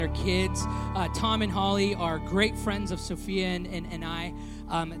Their kids. Tom and Holly are great friends of Sophia and I.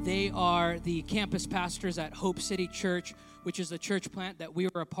 They are the campus pastors at Hope City Church, which is the church plant that we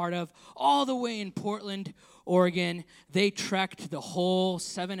were a part of all the way in Portland, Oregon. They trekked the whole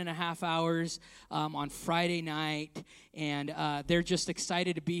 7.5 hours on Friday night, and they're just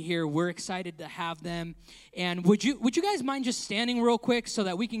excited to be here. We're excited to have them. And would you guys mind just standing real quick so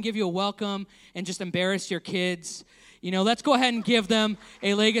that we can give you a welcome and just embarrass your kids? You know, let's go ahead and give them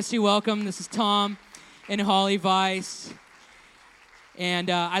a legacy welcome. This is Tom and Holly Weiss.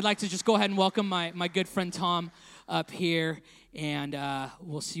 And I'd like to just go ahead and welcome my good friend Tom up here. And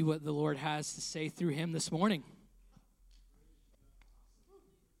we'll see what the Lord has to say through him this morning.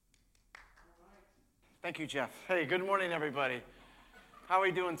 Thank you, Jeff. Hey, good morning, everybody. How are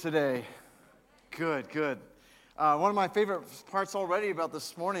we doing today? Good. One of my favorite parts already about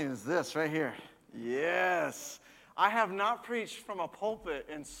this morning is this right here. Yes. I have not preached from a pulpit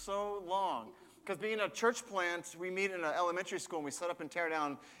in so long. Because being a church plant, we meet in an elementary school and we set up and tear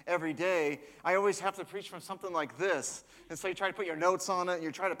down every day. I always have to preach from something like this. And so you try to put your notes on it and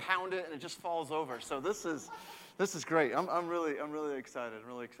you try to pound it and it just falls over. So this is great. I'm really excited. I'm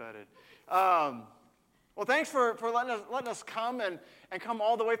really excited. Well, thanks for letting us come and come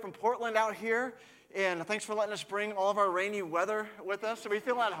all the way from Portland out here. And thanks for letting us bring all of our rainy weather with us so we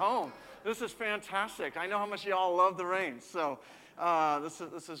feel at home. This is fantastic. I know how much y'all love the rain, so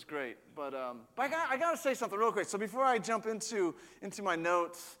this is great. But I got to say something real quick. So before I jump into my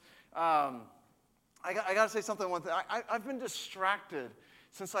notes, I got to say something. One thing. I've been distracted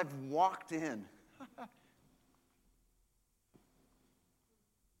since I've walked in.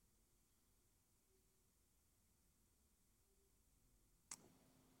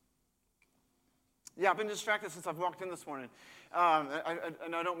 Yeah, I've been distracted since I've walked in this morning.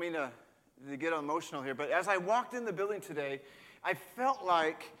 And I don't mean to get emotional here, but as I walked in the building today, I felt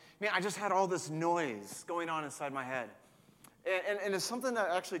like, man, I just had all this noise going on inside my head. And it's something that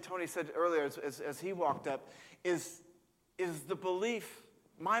actually Tony said earlier as he walked up, is the belief,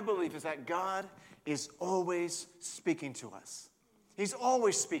 my belief is that God is always speaking to us. He's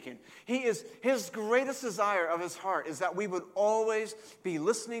always speaking. His greatest desire of his heart is that we would always be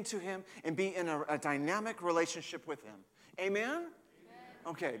listening to him and be in a dynamic relationship with him. Amen?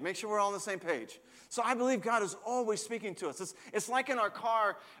 Okay, make sure we're all on the same page. So I believe God is always speaking to us. It's like in our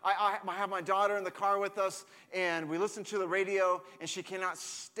car. I have my daughter in the car with us, and we listen to the radio, and she cannot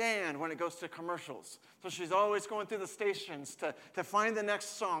stand when it goes to commercials. So she's always going through the stations to find the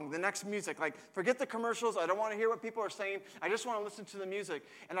next song, the next music. Like, forget the commercials. I don't want to hear what people are saying. I just want to listen to the music.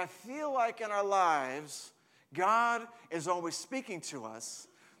 And I feel like in our lives, God is always speaking to us.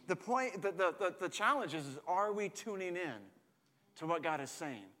 The challenge is are we tuning in to what God is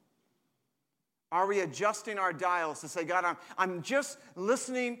saying? Are we adjusting our dials to say, God, I'm just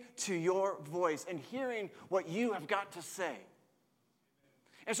listening to your voice and hearing what you have got to say?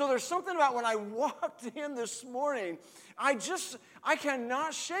 And so there's something about when I walked in this morning, I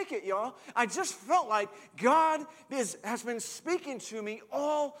cannot shake it, y'all. I just felt like God has been speaking to me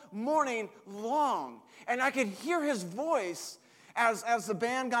all morning long. And I could hear his voice as the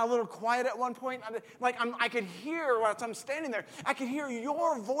band got a little quiet at one point. I could hear, while I'm standing there, I could hear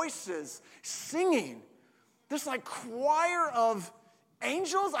your voices singing. This like choir of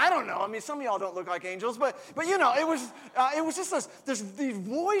angels? I don't know. I mean, some of y'all don't look like angels, but you know, it was just these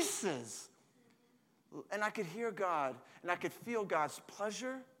voices. And I could hear God, and I could feel God's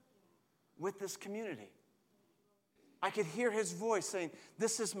pleasure with this community. I could hear his voice saying,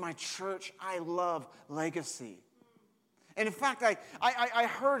 this is my church. I love Legacy. And in fact, I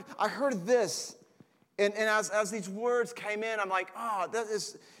heard this, and as these words came in, I'm like,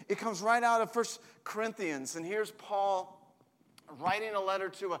 it comes right out of 1 Corinthians. And here's Paul writing a letter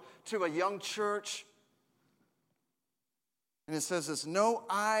to a young church. And it says this, no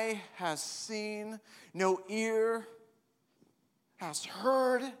eye has seen, no ear has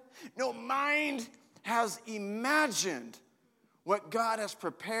heard, no mind has imagined what God has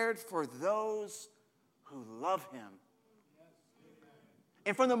prepared for those who love him.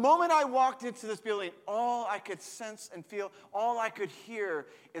 And from the moment I walked into this building, all I could sense and feel, all I could hear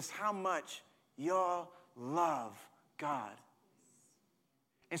is how much y'all love God.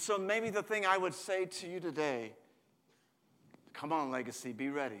 And so maybe the thing I would say to you today, come on, Legacy, be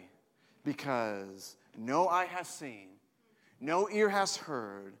ready. Because no eye has seen, no ear has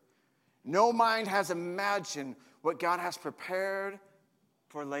heard, no mind has imagined what God has prepared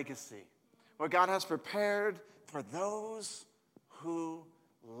for Legacy. What God has prepared for those who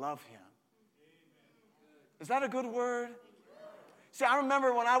love him. Is that a good word? See, I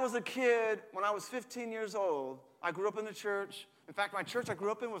remember when I was a kid, when I was 15 years old, I grew up in the church, In fact, my church I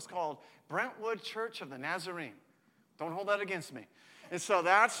grew up in was called Brentwood Church of the Nazarene. Don't hold that against me. And so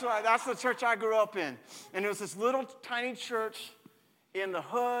that's the church I grew up in. And it was this little tiny church in the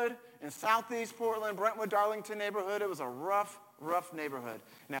hood in southeast Portland, Brentwood, Darlington neighborhood. It was a rough neighborhood.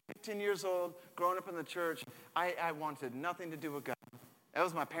 Now, 15 years old, growing up in the church, I wanted nothing to do with God. That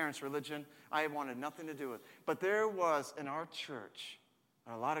was my parents' religion. I wanted nothing to do with it. But there was in our church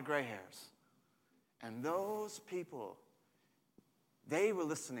a lot of gray hairs. And those people, they were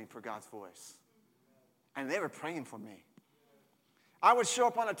listening for God's voice. And they were praying for me. I would show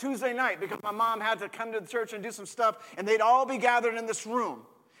up on a Tuesday night because my mom had to come to the church and do some stuff, and they'd all be gathered in this room.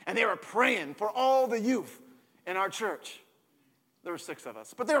 And they were praying for all the youth in our church. There were 6 of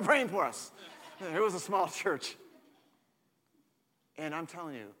us, but they were praying for us. It was a small church. And I'm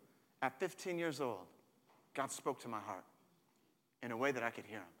telling you, at 15 years old, God spoke to my heart in a way that I could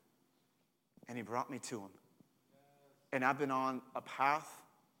hear him. And he brought me to him. And I've been on a path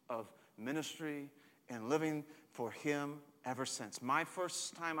of ministry and living for him ever since. My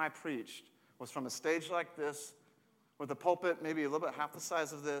first time I preached was from a stage like this, with a pulpit maybe a little bit half the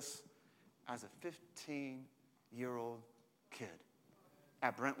size of this, as a 15-year-old kid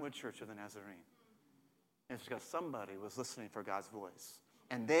at Brentwood Church of the Nazarene. And it's because somebody was listening for God's voice.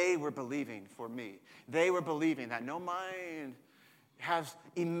 And they were believing for me. They were believing that no mind has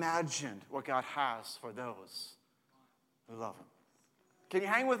imagined what God has for those who love him. Can you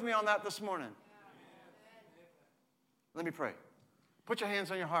hang with me on that this morning? Let me pray. Put your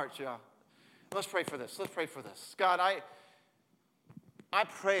hands on your hearts, y'all. Let's pray for this. Let's pray for this. God, I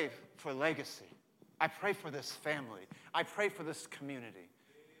pray for legacy. I pray for this family. I pray for this community.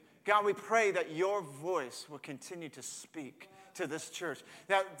 God, we pray that your voice will continue to speak to this church,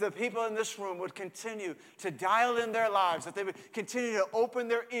 that the people in this room would continue to dial in their lives, that they would continue to open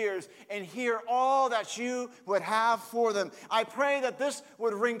their ears and hear all that you would have for them. I pray that this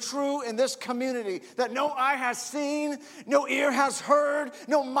would ring true in this community, that no eye has seen, no ear has heard,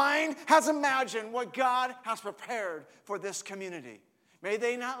 no mind has imagined what God has prepared for this community. May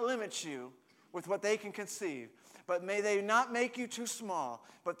they not limit you with what they can conceive, but may they not make you too small,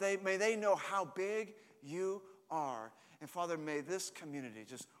 but may they know how big you are. And Father, may this community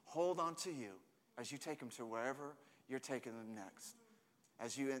just hold on to you as you take them to wherever you're taking them next.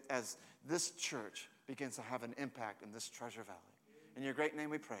 As this church begins to have an impact in this Treasure Valley. In your great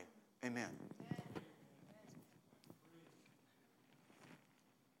name we pray. Amen.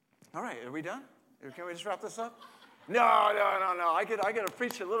 All right, are we done? Can we just wrap this up? No. I get to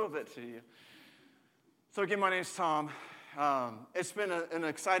preach a little bit to you. So again, my name's Tom. It's been an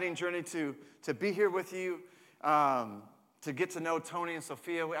exciting journey to be here with you, to get to know Tony and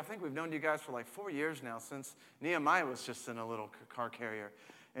Sophia. I think we've known you guys for like 4 years now, since Nehemiah was just in a little car carrier.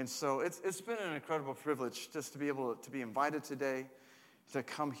 And so it's been an incredible privilege just to be able to be invited today to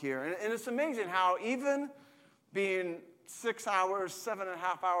come here. And it's amazing how even being 6 hours,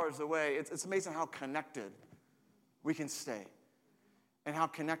 7.5 hours away, it's amazing how connected we can stay and how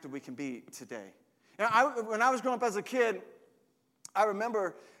connected we can be today. When I was growing up as a kid, I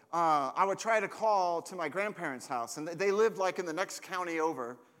remember I would try to call to my grandparents' house, and they lived like in the next county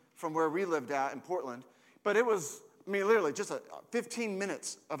over from where we lived at in Portland. But it was, literally just 15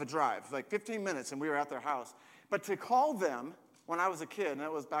 minutes of a drive, like 15 minutes, and we were at their house. But to call them when I was a kid, and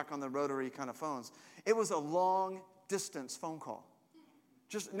that was back on the rotary kind of phones, it was a long-distance phone call.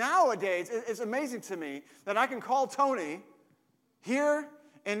 Just nowadays, it's amazing to me that I can call Tony here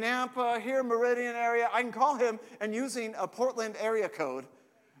in Nampa, here in Meridian area. I can call him and using a Portland area code,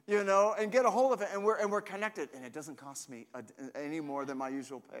 and get a hold of it, and we're connected, and it doesn't cost me any more than my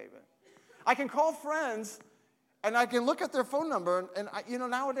usual payment. I can call friends, and I can look at their phone number, and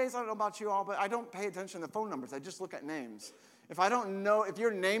nowadays, I don't know about you all, but I don't pay attention to phone numbers. I just look at names. If I don't know, if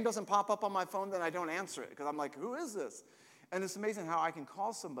your name doesn't pop up on my phone, then I don't answer it, because I'm like, who is this? And it's amazing how I can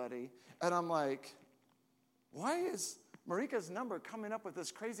call somebody, and I'm like, why is Marika's number coming up with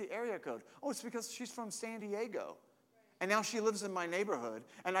this crazy area code? Oh, it's because she's from San Diego. And now she lives in my neighborhood,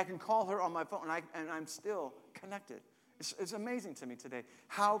 and I can call her on my phone, and I'm still connected. It's amazing to me today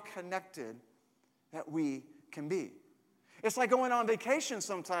how connected that we can be. It's like going on vacation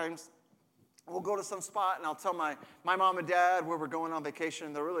sometimes. We'll go to some spot, and I'll tell my mom and dad where we're going on vacation,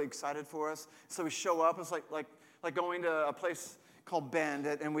 and they're really excited for us. So we show up. It's like going to a place called Bend,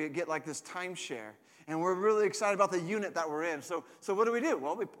 and we get like this timeshare. And we're really excited about the unit that we're in. So what do?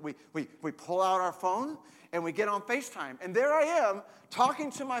 Well, we pull out our phone, and we get on FaceTime. And there I am talking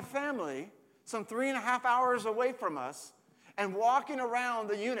to my family some 3.5 hours away from us. and walking around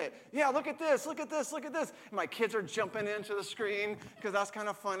the unit. Yeah, look at this, look at this, look at this. And my kids are jumping into the screen because that's kind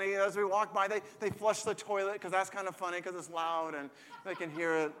of funny. As we walk by, they flush the toilet because that's kind of funny because it's loud and they can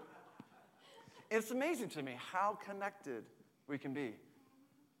hear it. It's amazing to me how connected we can be.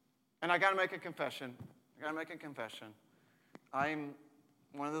 And I got to make a confession. I'm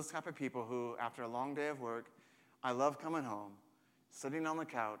one of those type of people who, after a long day of work, I love coming home, sitting on the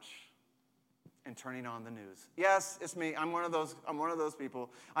couch, and turning on the news. Yes, it's me. I'm one of those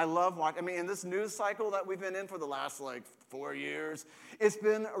people. I love watching. In this news cycle that we've been in for the last 4 years, it's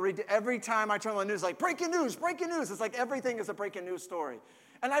been every time I turn on the news, breaking news. It's like everything is a breaking news story.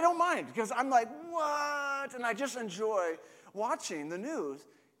 And I don't mind because I'm like, what? And I just enjoy watching the news,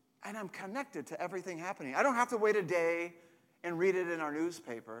 and I'm connected to everything happening. I don't have to wait a day and read it in our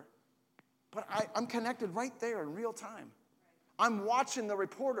newspaper, but I'm connected right there in real time. I'm watching the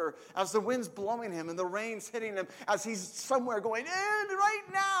reporter as the wind's blowing him and the rain's hitting him as he's somewhere going, and right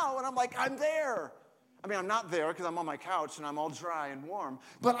now. And I'm like, I'm there. I'm not there because I'm on my couch and I'm all dry and warm,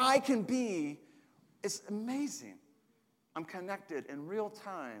 but I can be. It's amazing. I'm connected in real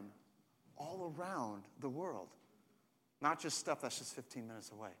time all around the world. Not just stuff that's just 15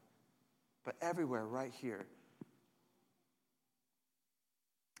 minutes away, but everywhere right here.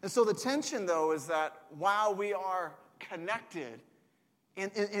 And so the tension, though, is that while we are connected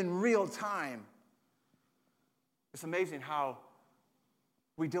in real time, it's amazing how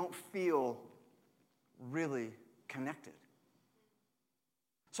we don't feel really connected.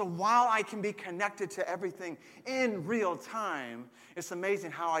 So while I can be connected to everything in real time, it's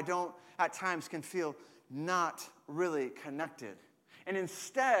amazing how I don't, at times, can feel not really connected. And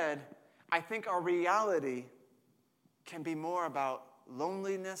instead, I think our reality can be more about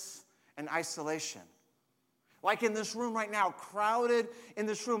loneliness and isolation. Like in this room right now, crowded in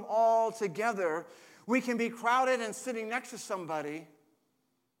this room all together, we can be crowded and sitting next to somebody,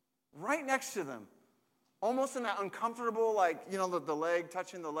 right next to them. Almost in that uncomfortable, the leg,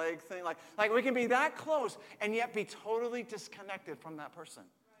 touching the leg thing. Like we can be that close and yet be totally disconnected from that person.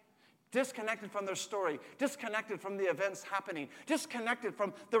 Disconnected from their story. Disconnected from the events happening. Disconnected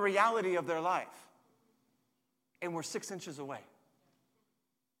from the reality of their life. And we're 6 inches away.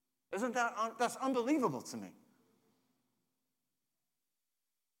 That's unbelievable to me.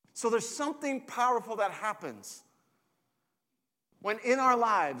 So there's something powerful that happens when in our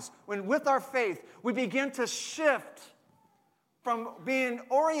lives, when with our faith, we begin to shift from being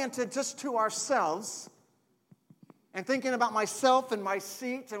oriented just to ourselves and thinking about myself and my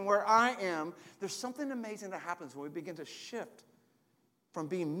seat and where I am. There's something amazing that happens when we begin to shift from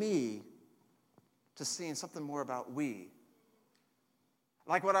being me to seeing something more about we.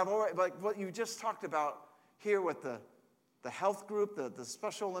 Like what you just talked about here with the health group, the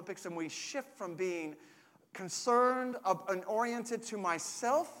Special Olympics, and we shift from being concerned and oriented to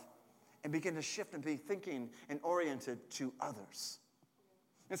myself and begin to shift and be thinking and oriented to others.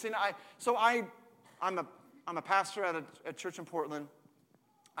 And see, I'm a pastor at a church in Portland.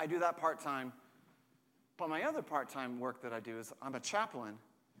 I do that part-time. But my other part-time work that I do is I'm a chaplain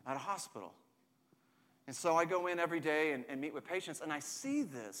at a hospital. And so I go in every day and meet with patients, and I see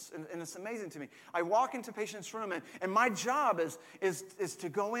this, and it's amazing to me. I walk into patients' room, and my job is to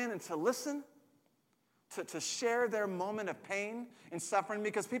go in and to listen, to share their moment of pain and suffering,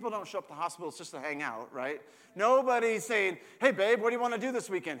 because people don't show up to hospitals just to hang out, right? Nobody's saying, hey, babe, what do you want to do this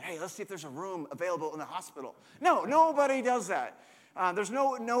weekend? Hey, let's see if there's a room available in the hospital. No, nobody does that. There's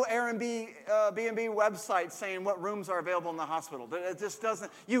no Airbnb website saying what rooms are available in the hospital. It just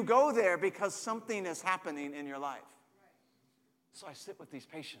doesn't. You go there because something is happening in your life. So I sit with these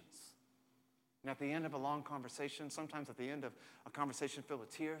patients. And at the end of a long conversation, sometimes at the end of a conversation filled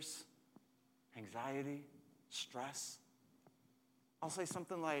with tears, anxiety, stress, I'll say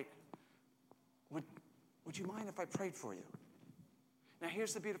something like, would you mind if I prayed for you? Now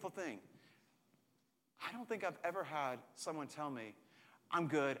here's the beautiful thing. I don't think I've ever had someone tell me, I'm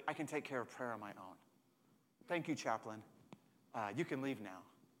good, I can take care of prayer on my own. Thank you, chaplain. You can leave now.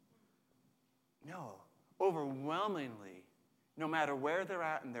 No, overwhelmingly, no matter where they're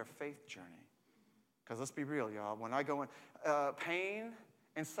at in their faith journey, because let's be real, y'all, when I go in, pain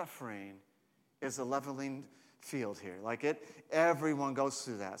and suffering is a leveling field here. Everyone goes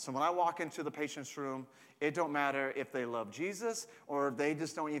through that. So when I walk into the patient's room, it don't matter if they love Jesus or they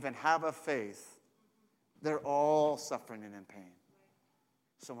just don't even have a faith. They're all suffering and in pain.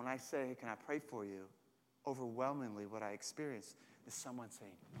 So when I say, can I pray for you? Overwhelmingly what I experience is someone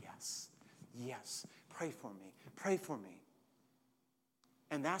saying, yes, yes, pray for me, pray for me.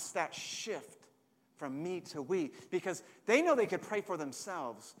 And that's that shift from me to we. Because they know they could pray for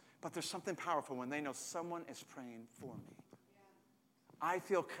themselves, but there's something powerful when they know someone is praying for me. I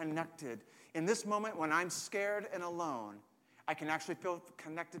feel connected. In this moment when I'm scared and alone, I can actually feel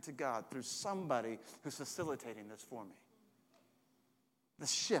connected to God through somebody who's facilitating this for me. The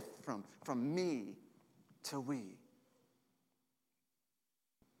shift from me to we.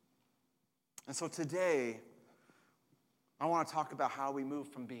 And so today, I want to talk about how we move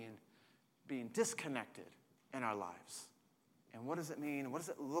from being disconnected in our lives. And what does it mean? What does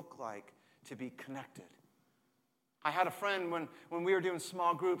it look like to be connected? I had a friend when we were doing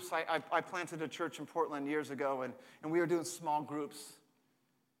small groups. I planted a church in Portland years ago, and we were doing small groups.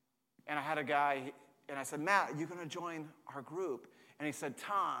 And I had a guy, and I said, Matt, are you going to join our group? And he said,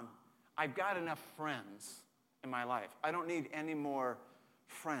 Tom, I've got enough friends in my life. I don't need any more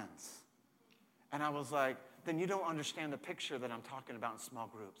friends. And I was like, then you don't understand the picture that I'm talking about in small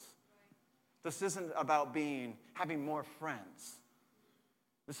groups. This isn't about having more friends.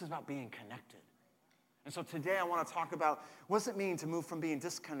 This is about being connected. And so today I want to talk about what does it mean to move from being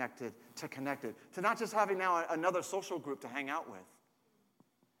disconnected to connected, to not just having now another social group to hang out with,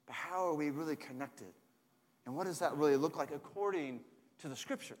 but how are we really connected? And what does that really look like according to the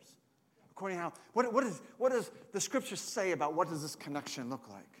Scriptures? According to what does the Scriptures say about what does this connection look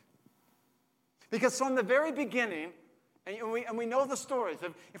like? Because from the very beginning, and we know the stories.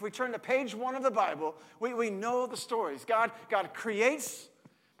 If we turn to page 1 of the Bible, we know the stories. God creates,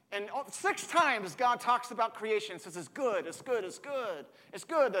 and 6 times God talks about creation. He says it's good, it's good, it's good. It's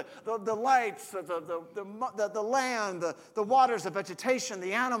good. The lights, the land, the waters, the vegetation,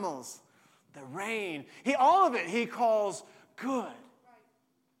 the animals, the rain. All of it he calls good.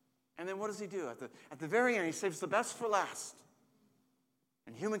 And then what does he do? At the very end, he saves the best for last.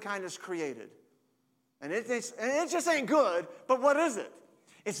 And humankind is created. And it just ain't good, but what is it?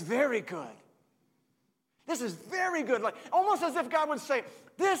 It's very good. This is very good. Like almost as if God would say,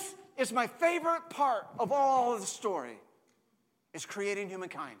 this is my favorite part of all of the story, is creating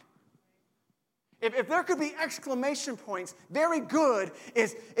humankind. If there could be exclamation points, very good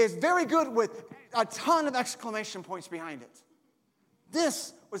is very good with a ton of exclamation points behind it.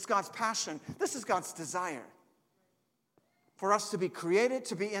 This was God's passion. This is God's desire. For us to be created,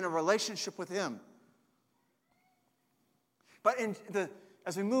 to be in a relationship with Him. But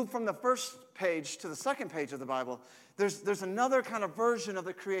as we move from the first page to the second page of the Bible, there's another kind of version of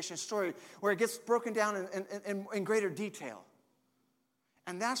the creation story where it gets broken down in greater detail.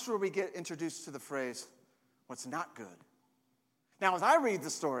 And that's where we get introduced to the phrase, what's not good. Now, as I read the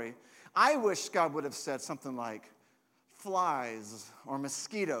story, I wish God would have said something like, flies or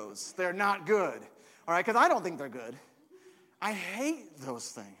mosquitoes, they're not good. All right, because I don't think they're good. I hate those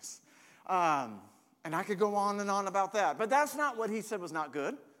things. And I could go on and on about that. But that's not what he said was not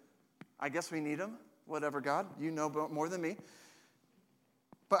good. I guess we need them. Whatever, God. You know more than me.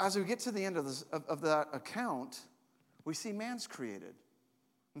 But as we get to the end of that account, we see man's created.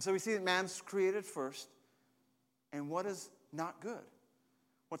 And so we see that man's created first. And what is not good?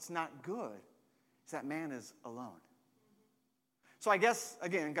 What's not good is that man is alone. So I guess,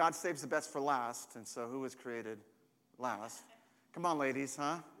 again, God saves the best for last. And so who was created last? Come on, ladies,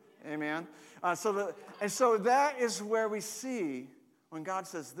 huh? Amen. So that is where we see when God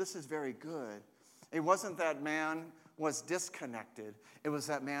says this is very good. It wasn't that man was disconnected. It was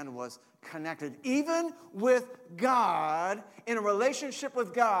that man was connected. Even with God, in a relationship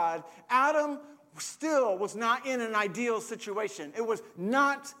with God, Adam still was not in an ideal situation. It was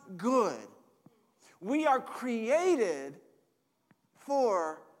not good. We are created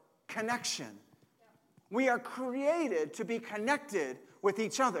for connection. We are created to be connected with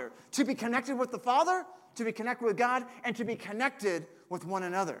each other, to be connected with the Father, to be connected with God, and to be connected with one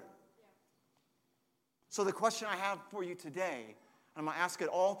another. So the question I have for you today, and I'm going to ask it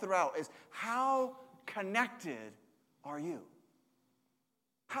all throughout, is how connected are you?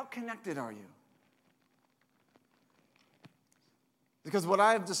 How connected are you? Because what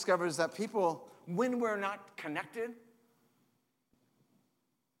I've discovered is that people, when we're not connected,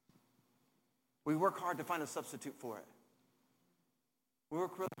 we work hard to find a substitute for it. We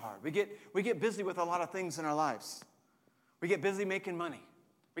work really hard. We get busy with a lot of things in our lives. We get busy making money.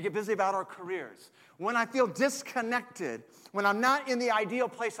 We get busy about our careers. When I feel disconnected, when I'm not in the ideal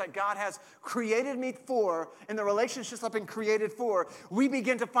place that God has created me for, in the relationships I've been created for, we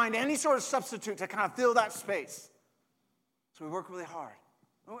begin to find any sort of substitute to kind of fill that space. So we work really hard.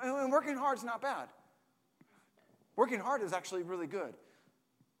 And working hard is not bad. Working hard is actually really good.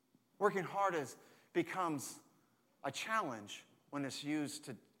 Working hard becomes a challenge when it's used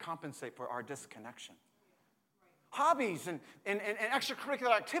to compensate for our disconnection. Hobbies and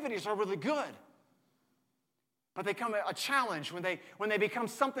extracurricular activities are really good. But they become a challenge when they become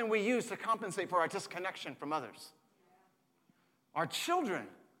something we use to compensate for our disconnection from others. Our children,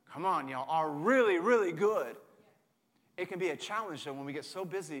 come on, y'all, are really, really good. It can be a challenge, though, when we get so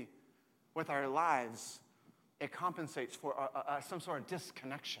busy with our lives, it compensates for some sort of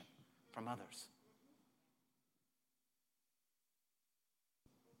disconnection from others.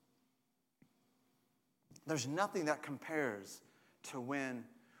 There's nothing that compares to when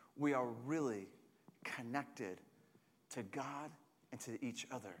we are really connected to God and to each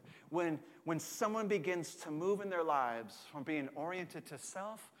other. When someone begins to move in their lives from being oriented to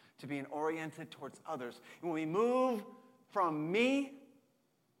self to being oriented towards others. And when we move from me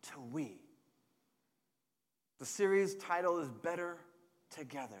to we. The series title is Better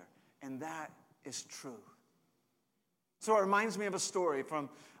Together, and that is true. So it reminds me of a story from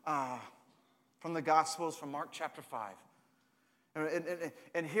the Gospels, from Mark chapter 5.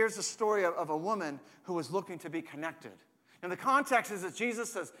 And here's the story of a woman who was looking to be connected. And the context is that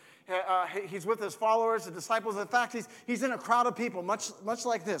Jesus says he's with his followers, the disciples. In fact, he's in a crowd of people, much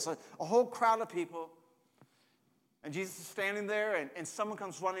like this, a whole crowd of people. And Jesus is standing there, and someone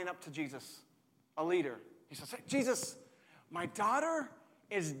comes running up to Jesus, a leader. He says, "Hey, Jesus, my daughter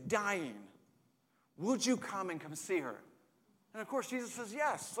is dying. Would you come and see her?" And of course, Jesus says,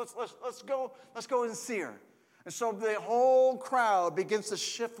 "Yes, let's go and see her." And so the whole crowd begins to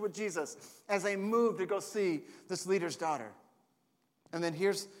shift with Jesus as they move to go see this leader's daughter. And then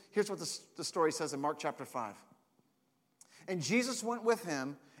here's what the story says in Mark chapter 5. And Jesus went with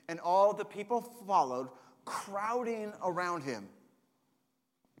him, and all the people followed, crowding around him.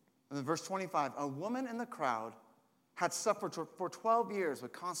 And then verse 25, a woman in the crowd had suffered for 12 years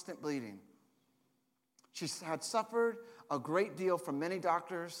with constant bleeding. She had suffered a great deal from many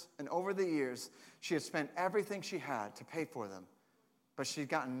doctors, and over the years, she had spent everything she had to pay for them. But she'd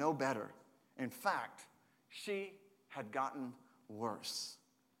gotten no better. In fact, she had gotten worse.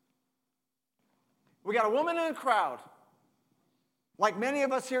 We got a woman in a crowd. Like many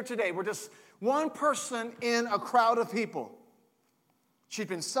of us here today, we're just one person in a crowd of people. She'd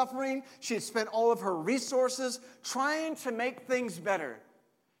been suffering. She had spent all of her resources trying to make things better.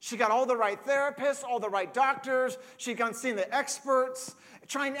 She got all the right therapists, all the right doctors. She'd gone seeing the experts,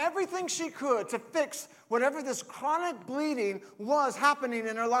 trying everything she could to fix whatever this chronic bleeding was happening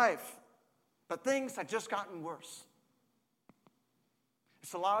in her life. But things had just gotten worse.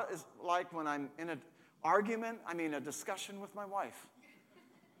 It's like when I'm in a discussion with my wife.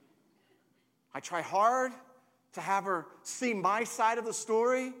 I try hard to have her see my side of the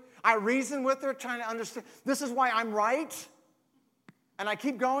story. I reason with her, trying to understand, this is why I'm right. And I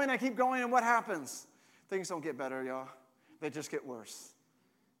keep going, and what happens? Things don't get better, y'all. They just get worse.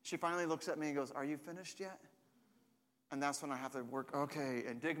 She finally looks at me and goes, "Are you finished yet?" And that's when I have to work,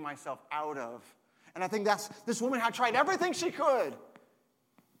 and dig myself out of. And I think this woman had tried everything she could.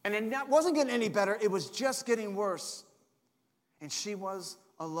 And it wasn't getting any better. It was just getting worse. And she was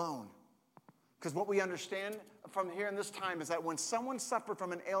alone. Because what we understand from here in this time is that when someone suffered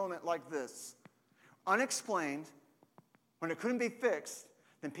from an ailment like this, unexplained, when it couldn't be fixed,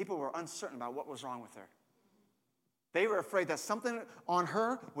 then people were uncertain about what was wrong with her. They were afraid that something on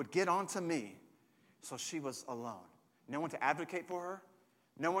her would get onto me. So she was alone. No one to advocate for her.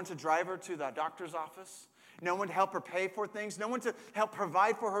 No one to drive her to the doctor's office. No one to help her pay for things. No one to help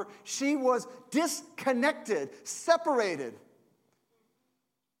provide for her. She was disconnected, separated.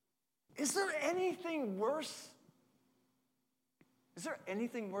 Is there anything worse? Is there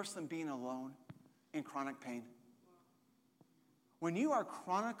anything worse than being alone in chronic pain? When you are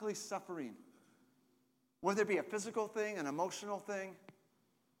chronically suffering, whether it be a physical thing, an emotional thing,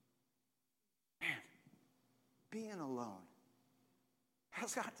 man, being alone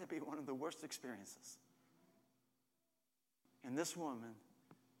has got to be one of the worst experiences. And this woman,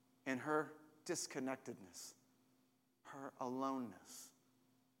 in her disconnectedness, her aloneness,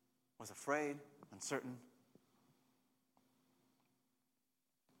 was afraid, uncertain.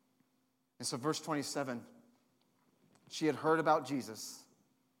 And so verse 27, she had heard about Jesus,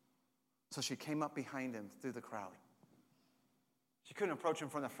 so she came up behind him through the crowd. She couldn't approach him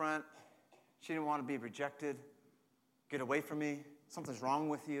from the front. She didn't want to be rejected. Get away from me. Something's wrong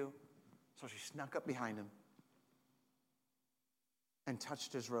with you. So she snuck up behind him and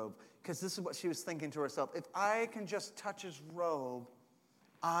touched his robe. Because this is what she was thinking to herself. If I can just touch his robe,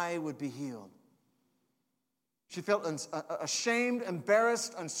 I would be healed. She felt ashamed,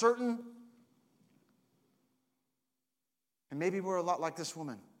 embarrassed, uncertain. And maybe we're a lot like this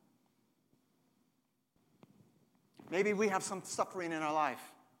woman. Maybe we have some suffering in our life.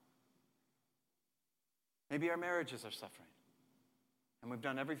 Maybe our marriages are suffering. And we've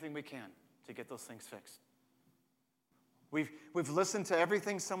done everything we can to get those things fixed. We've listened to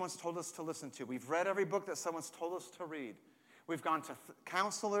everything someone's told us to listen to. We've read every book that someone's told us to read. We've gone to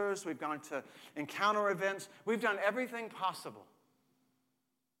counselors. We've gone to encounter events. We've done everything possible.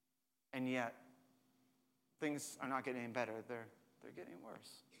 And yet, things are not getting any better. They're getting worse.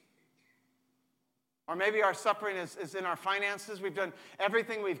 Or maybe our suffering is in our finances. We've done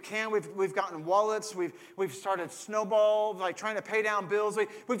everything we can. We've gotten wallets. We've started snowballs, like trying to pay down bills.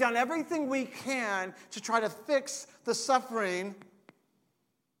 We've done everything we can to try to fix the suffering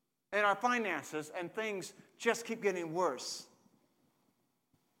in our finances, and things just keep getting worse.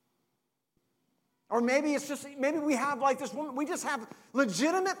 Or maybe we have like this woman, we just have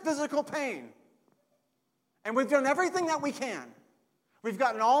legitimate physical pain. And we've done everything that we can. We've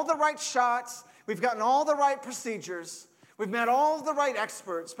gotten all the right shots. We've gotten all the right procedures. We've met all the right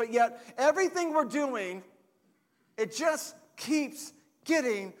experts. But yet, everything we're doing, it just keeps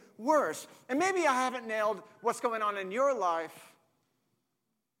getting worse. And maybe I haven't nailed what's going on in your life.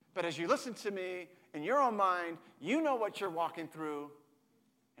 But as you listen to me, in your own mind, you know what you're walking through.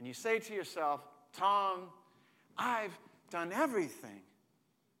 And you say to yourself, Tom, I've done everything.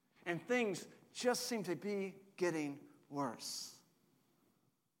 And things just seem to be getting worse.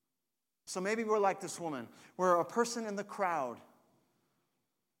 So maybe we're like this woman. We're a person in the crowd.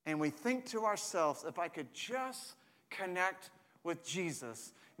 And we think to ourselves, if I could just connect with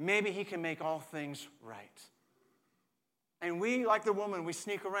Jesus, maybe he can make all things right. And we, like the woman, we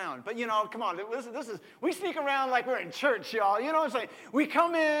sneak around. But, come on, we sneak around like we're in church, y'all. You know what I'm saying? We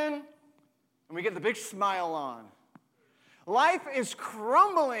come in, and we get the big smile on. Life is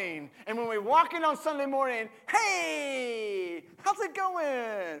crumbling. And when we walk in on Sunday morning, hey, how's it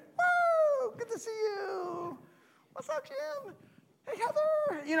going? Woo, good to see you. What's up, Jim? Hey, Heather.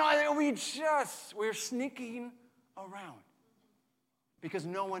 We're sneaking around because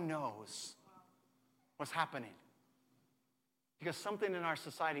no one knows what's happening. Because something in our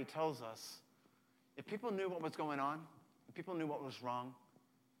society tells us, if people knew what was going on, if people knew what was wrong,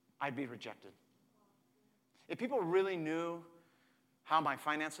 I'd be rejected. If people really knew how my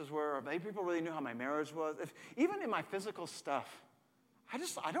finances were, or maybe people really knew how my marriage was, even in my physical stuff,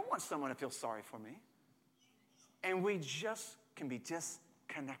 I don't want someone to feel sorry for me. And we just can be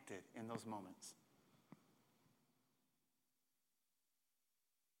disconnected in those moments.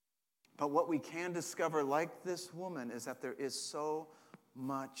 But what we can discover, like this woman, is that there is so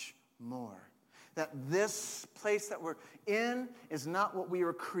much more. That this place that we're in is not what we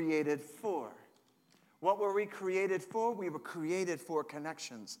were created for. What were we created for? We were created for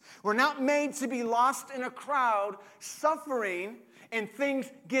connections. We're not made to be lost in a crowd, suffering, and things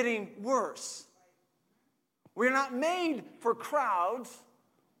getting worse. We're not made for crowds.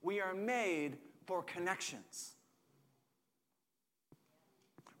 We are made for connections.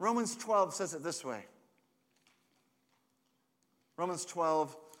 Romans 12 says it this way. Romans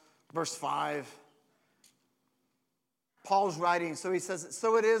 12, verse 5. Paul's writing, so he says,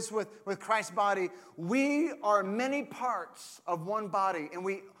 so it is with Christ's body. We are many parts of one body, and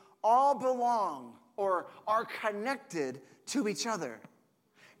we all belong or are connected to each other.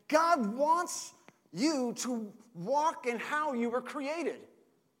 God wants you to walk in how you were created.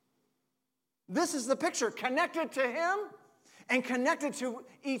 This is the picture, connected to him and connected to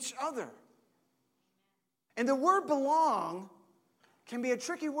each other. And the word belong can be a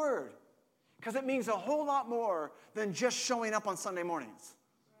tricky word because it means a whole lot more than just showing up on Sunday mornings.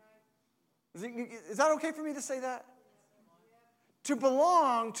 Is that okay for me to say that? To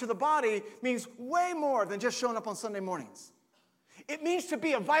belong to the body means way more than just showing up on Sunday mornings. It means to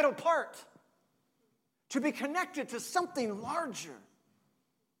be a vital part, to be connected to something larger.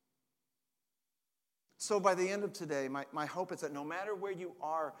 So by the end of today, my hope is that no matter where you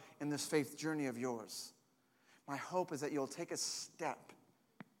are in this faith journey of yours, my hope is that you'll take a step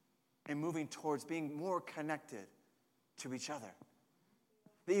in moving towards being more connected to each other.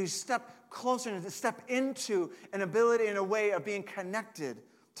 That you step closer and step into an ability and a way of being connected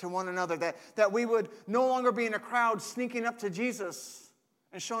to one another. That we would no longer be in a crowd sneaking up to Jesus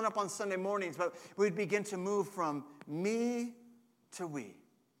and showing up on Sunday mornings, but we'd begin to move from me to we.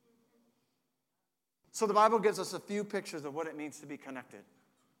 So the Bible gives us a few pictures of what it means to be connected.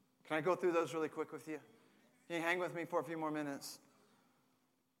 Can I go through those really quick with you? Can you hang with me for a few more minutes?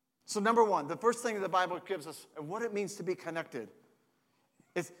 So number one, the first thing the Bible gives us of what it means to be connected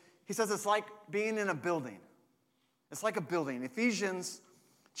is, he says it's like being in a building. It's like a building. Ephesians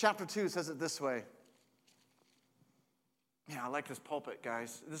chapter 2 says it this way. Yeah, I like this pulpit,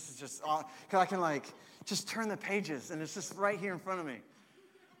 guys. This is just, because I can just turn the pages and it's just right here in front of me.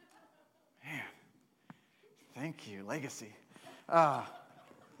 Man. Thank you, legacy.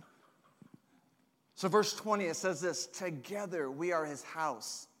 So verse 20, it says this, together we are his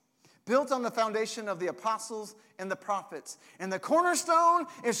house, built on the foundation of the apostles and the prophets. And the cornerstone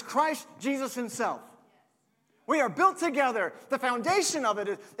is Christ Jesus himself. We are built together. The foundation of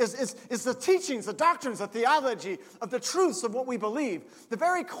it is the teachings, the doctrines, the theology of the truths of what we believe. The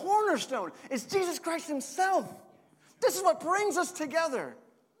very cornerstone is Jesus Christ himself. This is what brings us together.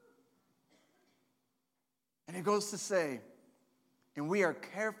 And it goes to say, and we are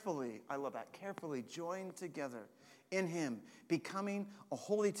carefully, I love that, carefully joined together in him, becoming a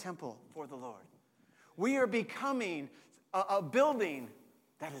holy temple for the Lord. We are becoming a building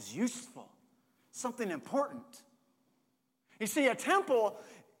that is useful, something important. You see, a temple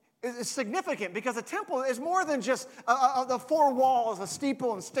is significant because a temple is more than just the four walls, a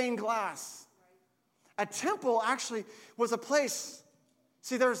steeple, and stained glass. A temple actually was a place.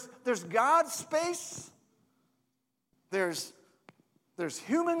 See, there's God's space, there's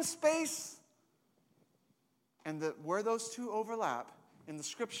human space, and where those two overlap in the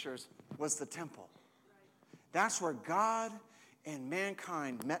scriptures was the temple. That's where God and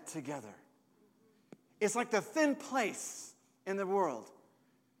mankind met together. It's like the thin place in the world.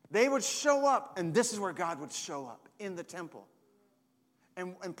 They would show up, and this is where God would show up, in the temple.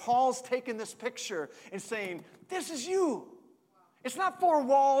 And Paul's taking this picture and saying, this is you. It's not four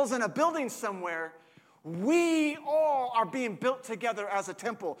walls in a building somewhere. We all are being built together as a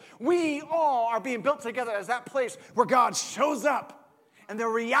temple. We all are being built together as that place where God shows up and the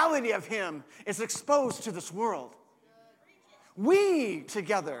reality of him is exposed to this world. We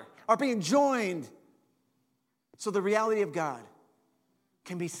together are being joined so the reality of God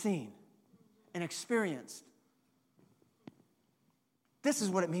can be seen and experienced. This is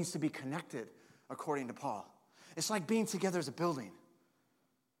what it means to be connected, according to Paul. It's like being together as a building.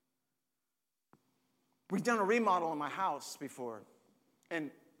 We've done a remodel in my house before.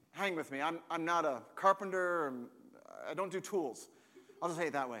 And hang with me, I'm not a carpenter. I don't do tools. I'll just say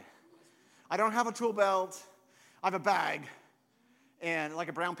it that way. I don't have a tool belt. I have a bag and like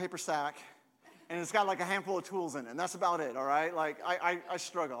a brown paper sack. And it's got like a handful of tools in it. And that's about it, all right? Like, I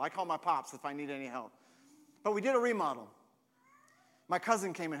struggle. I call my pops if I need any help. But we did a remodel. My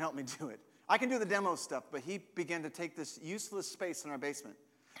cousin came and helped me do it. I can do the demo stuff, but he began to take this useless space in our basement.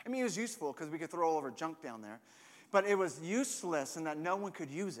 I mean, it was useful because we could throw all of our junk down there. But it was useless in that no one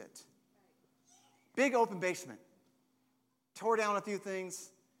could use it. Big open basement. Tore down a few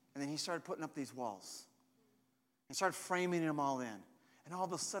things, and then he started putting up these walls. And started framing them all in. And all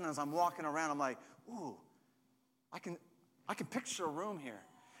of a sudden, as I'm walking around, I'm like, ooh, I can picture a room here.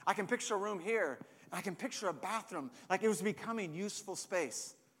 I can picture a room here. And I can picture a bathroom. Like it was becoming useful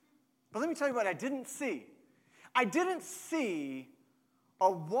space. But let me tell you what I didn't see. I didn't see a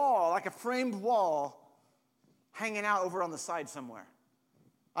wall, like a framed wall, hanging out over on the side somewhere.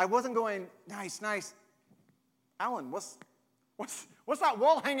 I wasn't going, nice. Alan, what's that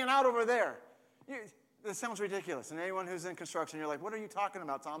wall hanging out over there? This sounds ridiculous. And anyone who's in construction, you're like, what are you talking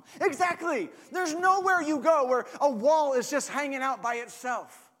about, Tom? Exactly. There's nowhere you go where a wall is just hanging out by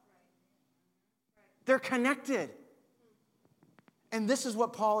itself. They're connected. And this is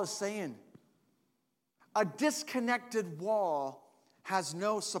what Paul is saying. A disconnected wall has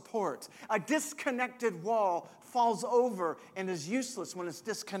no support. A disconnected wall falls over and is useless when it's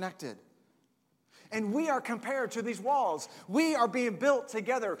disconnected. And we are compared to these walls. We are being built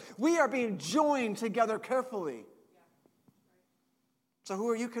together. We are being joined together carefully. So who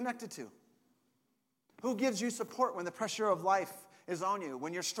are you connected to? Who gives you support when the pressure of life is on you,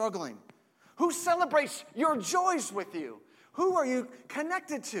 when you're struggling? Who celebrates your joys with you? Who are you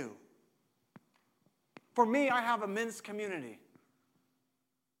connected to? For me, I have a men's community.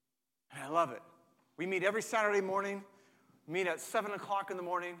 And I love it. We meet every Saturday morning, meet at 7 o'clock in the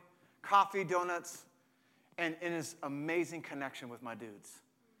morning, coffee, donuts, and it is amazing connection with my dudes.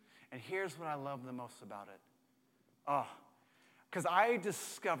 And here's what I love the most about it. Because I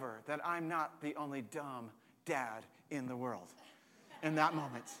discover that I'm not the only dumb dad in the world in that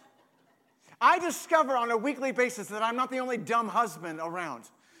moment. I discover on a weekly basis that I'm not the only dumb husband around,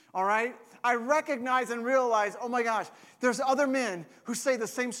 all right? I recognize and realize, oh my gosh, there's other men who say the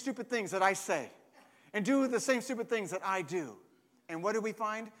same stupid things that I say and do the same stupid things that I do. And what do we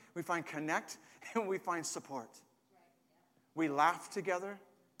find? We find connect and we find support. We laugh together.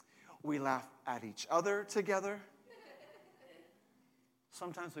 We laugh at each other together.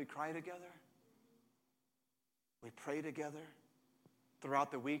 Sometimes we cry together. We pray together.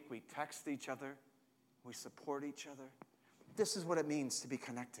 Throughout the week, we text each other. We support each other. This is what it means to be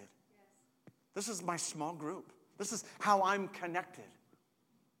connected. This is my small group. This is how I'm connected.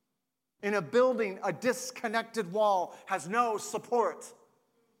 In a building, a disconnected wall has no support.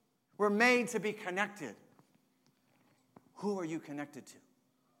 We're made to be connected. Who are you connected to?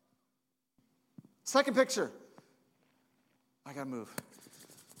 Second picture. I got to move.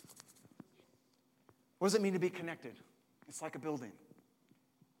 What does it mean to be connected? It's like a building.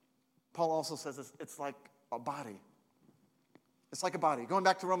 Paul also says it's like a body. It's like a body. Going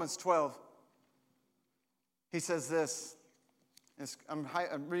back to Romans 12, he says this. I'm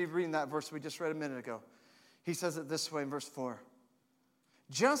rereading that verse we just read a minute ago. He says it this way in verse 4.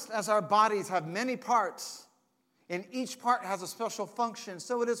 Just as our bodies have many parts, and each part has a special function,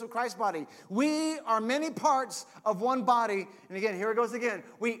 so it is with Christ's body. We are many parts of one body. And again, here it goes again.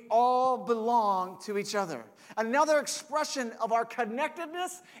 We all belong to each other. Another expression of our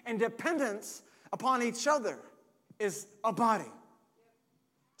connectedness and dependence upon each other is a body.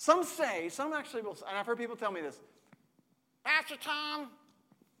 Some actually will, and I've heard people tell me this, Pastor Tom,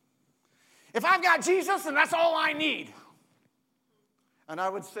 if I've got Jesus, then that's all I need. And I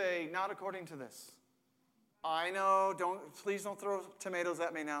would say, not according to this. I know, please don't throw tomatoes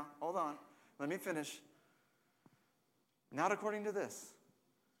at me now. Hold on, let me finish. Not according to this.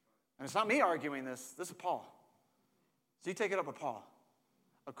 And it's not me arguing this is Paul. So you take it up with Paul.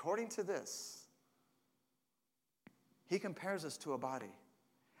 According to this, he compares us to a body.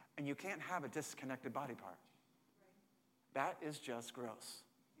 And you can't have a disconnected body part. That is just gross.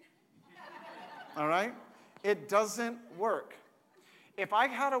 All right? It doesn't work. If I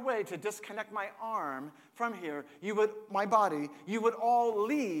had a way to disconnect my arm from here, my body, you would all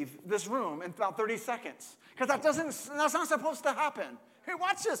leave this room in about 30 seconds. Because that's not supposed to happen. Hey,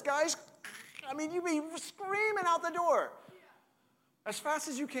 watch this, guys. I mean, you'd be screaming out the door as fast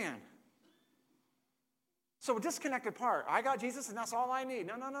as you can. So a disconnected part. I got Jesus and that's all I need.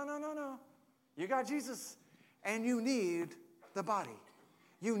 No. You got Jesus and you need the body.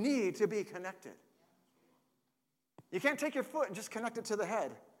 You need to be connected. You can't take your foot and just connect it to the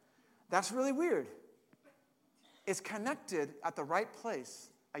head. That's really weird. It's connected at the right place,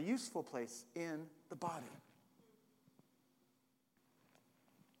 a useful place in the body.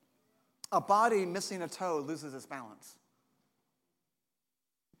 A body missing a toe loses its balance.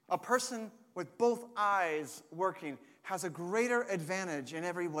 A person with both eyes working has a greater advantage in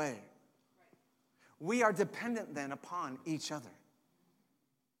every way. We are dependent then upon each other.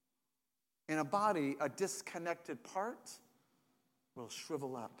 In a body, a disconnected part will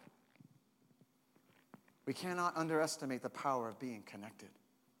shrivel up. We cannot underestimate the power of being connected.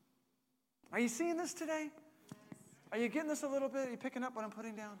 Are you seeing this today? Are you getting this a little bit? Are you picking up what I'm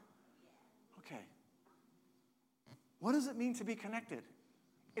putting down? Okay. What does it mean to be connected?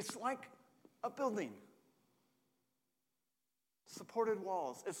 It's like a building. Supported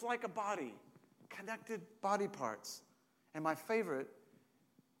walls. It's like a body. Connected body parts. And my favorite,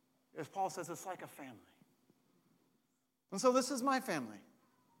 as Paul says, it's like a family. And so this is my family.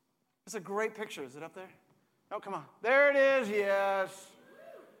 It's a great picture. Is it up there? Oh, come on. There it is. Yes.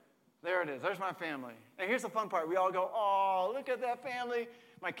 There it is. There's my family. And here's the fun part. We all go, oh, look at that family.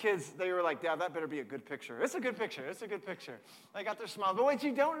 My kids, they were like, Dad, that better be a good picture. It's a good picture. It's a good picture. They got their smiles. But what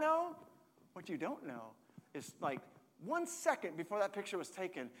you don't know is like 1 second before that picture was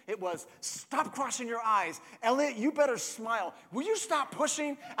taken, it was, stop crossing your eyes. Elliot, you better smile. Will you stop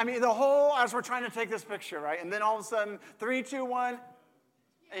pushing? I mean, as we're trying to take this picture, right? And then all of a sudden, 3, 2, 1,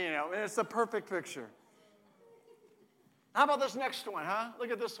 and it's a perfect picture. How about this next one, huh?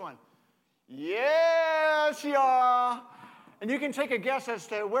 Look at this one. Yes, y'all. And you can take a guess as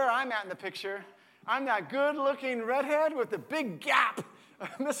to where I'm at in the picture. I'm that good-looking redhead with the big gap,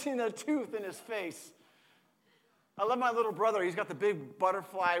 missing a tooth in his face. I love my little brother. He's got the big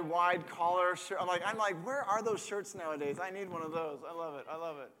butterfly wide collar shirt. I'm like, where are those shirts nowadays? I need one of those. I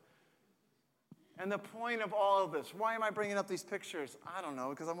love it. And the point of all of this, why am I bringing up these pictures? I don't know,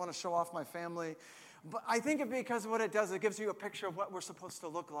 because I want to show off my family. But I think it's because what it does, it gives you a picture of what we're supposed to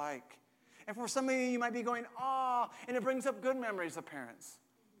look like. And for some of you might be going, and it brings up good memories of parents,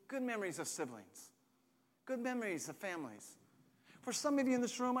 good memories of siblings, good memories of families. For some of you in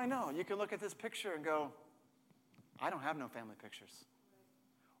this room, I know, you can look at this picture and go, I don't have no family pictures.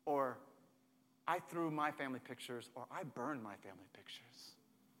 Or I threw my family pictures, or I burned my family pictures.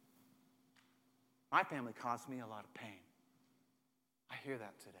 My family caused me a lot of pain. I hear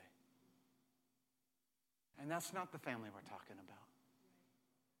that today. And that's not the family we're talking about.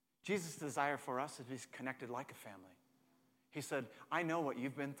 Jesus' desire for us is to be connected like a family. He said, I know what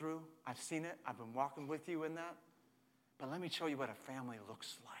you've been through. I've seen it. I've been walking with you in that. But let me show you what a family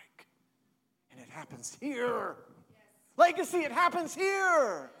looks like. And it happens here. Yes. Legacy, it happens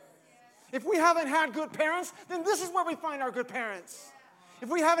here. Yes. If we haven't had good parents, then this is where we find our good parents. If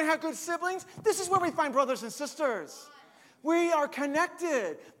we haven't had good siblings, this is where we find brothers and sisters. We are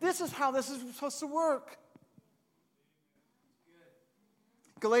connected. This is how this is supposed to work.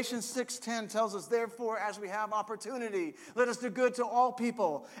 Galatians 6:10 tells us, therefore, as we have opportunity, let us do good to all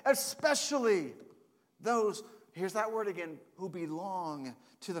people, especially those, here's that word again, who belong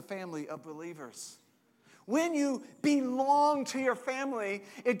to the family of believers. When you belong to your family,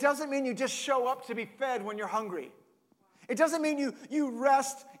 it doesn't mean you just show up to be fed when you're hungry. It doesn't mean you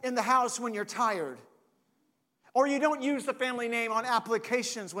rest in the house when you're tired. Or you don't use the family name on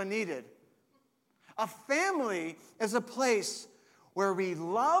applications when needed. A family is a place where we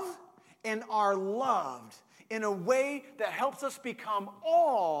love and are loved in a way that helps us become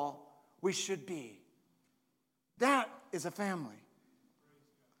all we should be. That is a family.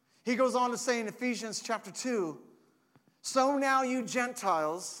 He goes on to say in Ephesians chapter 2, so now you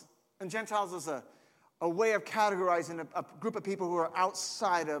Gentiles, and Gentiles is a way of categorizing a group of people who are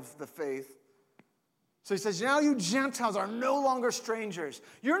outside of the faith. So he says, now you Gentiles are no longer strangers.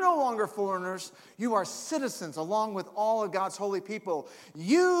 You're no longer foreigners. You are citizens along with all of God's holy people.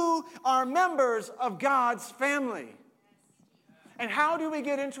 You are members of God's family. And how do we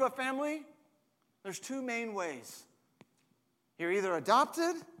get into a family? There's two main ways. You're either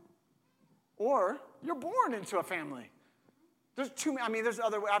adopted or you're born into a family. There's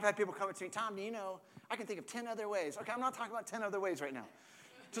other ways. I've had people come to me, Tom, do you know, I can think of 10 other ways. Okay, I'm not talking about 10 other ways right now.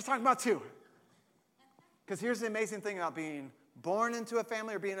 Just talking about 2. Because here's the amazing thing about being born into a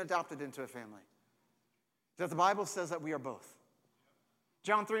family or being adopted into a family. That the Bible says that we are both.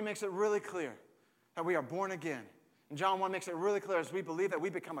 John 3 makes it really clear that we are born again. And John 1 makes it really clear as we believe that we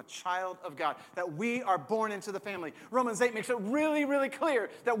become a child of God, that we are born into the family. Romans 8 makes it really, really clear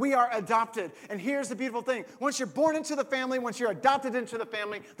that we are adopted. And here's the beautiful thing. Once you're born into the family, once you're adopted into the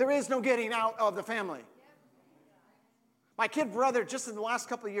family, there is no getting out of the family. My kid brother, just in the last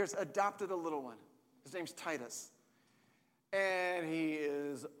couple of years, adopted a little one. His name's Titus. And he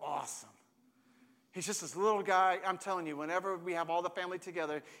is awesome. He's just this little guy. I'm telling you, whenever we have all the family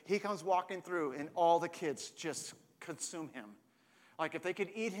together, he comes walking through and all the kids just consume him. Like if they could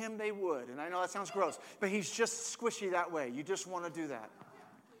eat him, they would. And I know that sounds gross, but he's just squishy that way. You just want to do that.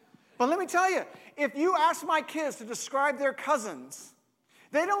 But let me tell you, if you ask my kids to describe their cousins,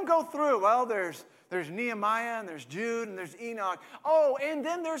 they don't go through, well, there's Nehemiah, and there's Jude, and there's Enoch. Oh, and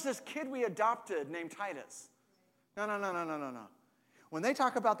then there's this kid we adopted named Titus. No. When they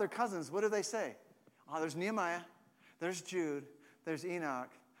talk about their cousins, what do they say? Oh, there's Nehemiah, there's Jude, there's Enoch.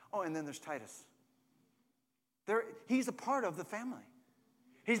 Oh, and then there's Titus. He's a part of the family.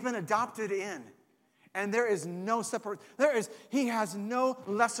 He's been adopted in. And there is no separate, he has no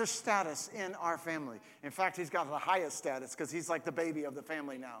lesser status in our family. In fact, he's got the highest status because he's like the baby of the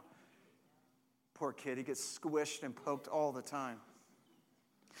family now. Poor kid, he gets squished and poked all the time.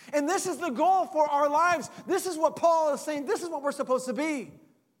 And this is the goal for our lives. This is what Paul is saying. This is what we're supposed to be.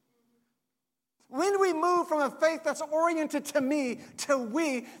 When we move from a faith that's oriented to me to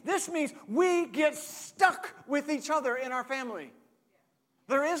we, this means we get stuck with each other in our family.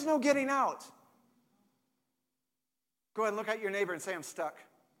 There is no getting out. Go ahead and look at your neighbor and say, I'm stuck.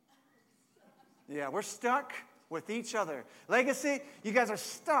 Yeah, we're stuck with each other. Legacy, you guys are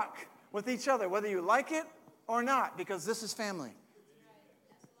stuck with each other, whether you like it or not, because this is family.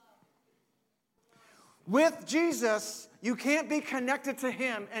 With Jesus, you can't be connected to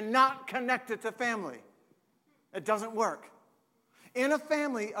him and not connected to family. It doesn't work. In a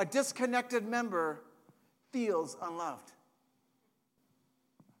family, a disconnected member feels unloved.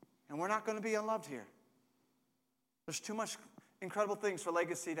 And we're not going to be unloved here. There's too much incredible things for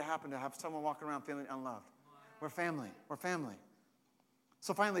Legacy to happen to have someone walk around feeling unloved. We're family. We're family.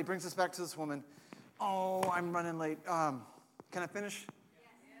 So finally, it brings us back to this woman. Oh, I'm running late. Can I finish?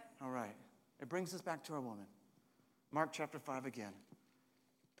 Yes. All right. It brings us back to our woman. Mark chapter 5 again.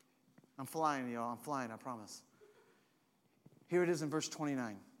 I'm flying, y'all. I'm flying, I promise. Here it is in verse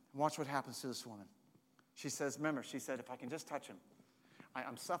 29. Watch what happens to this woman. She said, if I can just touch him.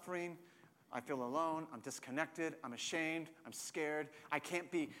 I'm suffering. I feel alone. I'm disconnected. I'm ashamed. I'm scared. I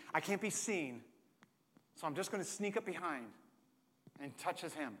can't be seen. So I'm just going to sneak up behind and touch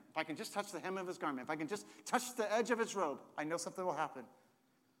his hem. If I can just touch the hem of his garment, if I can just touch the edge of his robe, I know something will happen.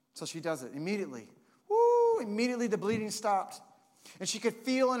 So she does it immediately. Immediately the bleeding stopped. And she could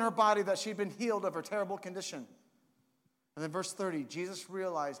feel in her body that she'd been healed of her terrible condition. And then verse 30, Jesus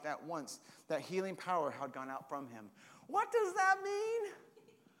realized at once that healing power had gone out from him. What does that mean?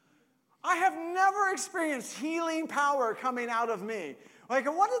 I have never experienced healing power coming out of me. Like,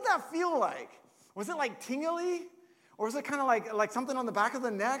 what did that feel like? Was it like tingly? Or was it kind of like something on the back of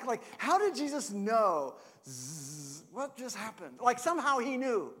the neck? Like, how did Jesus know? Zzz, what just happened? Like, somehow he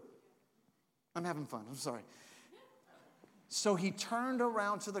knew. I'm having fun. I'm sorry. So he turned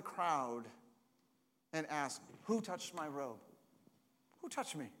around to the crowd and asked, who touched my robe? Who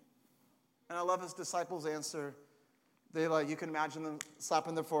touched me? And I love his disciples' answer. You can imagine them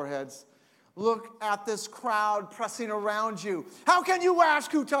slapping their foreheads. Look at this crowd pressing around you. How can you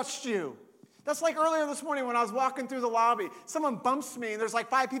ask who touched you? That's like earlier this morning when I was walking through the lobby. Someone bumps me, and there's like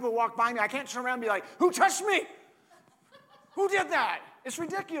 5 people walk by me. I can't turn around and be like, who touched me? Who did that? It's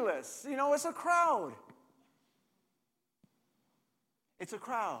ridiculous. It's a crowd. It's a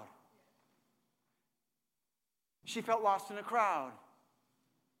crowd. She felt lost in a crowd.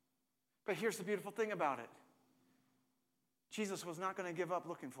 But here's the beautiful thing about it. Jesus was not going to give up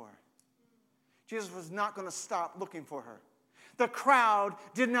looking for her. Jesus was not going to stop looking for her. The crowd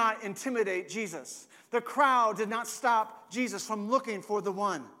did not intimidate Jesus. The crowd did not stop Jesus from looking for the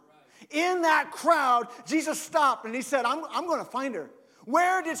one. In that crowd, Jesus stopped and he said, I'm going to find her.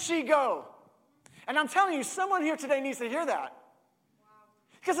 Where did she go? And I'm telling you, someone here today needs to hear that.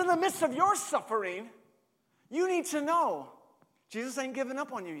 Because in the midst of your suffering, you need to know Jesus ain't given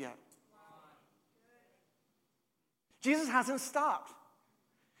up on you yet. Jesus hasn't stopped.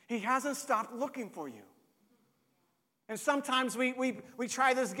 He hasn't stopped looking for you. And sometimes we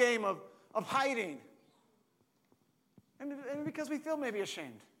try this game of hiding. And because we feel maybe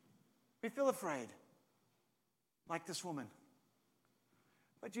ashamed. We feel afraid. Like this woman.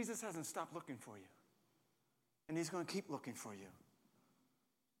 But Jesus hasn't stopped looking for you. And he's going to keep looking for you.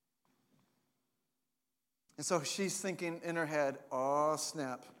 And so she's thinking in her head, oh,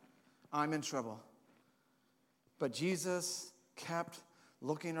 snap, I'm in trouble. But Jesus kept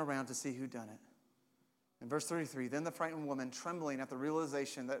looking around to see who'd done it. In verse 33, then the frightened woman, trembling at the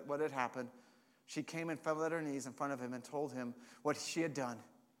realization that what had happened, she came and fell at her knees in front of him and told him what she had done.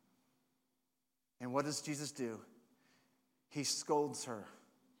 And what does Jesus do? He scolds her.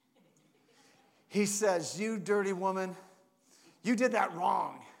 He says, you dirty woman, you did that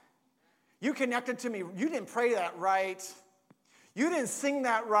wrong. You connected to me. You didn't pray that right. You didn't sing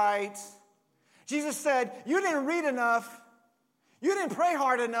that right. Jesus said, you didn't read enough. You didn't pray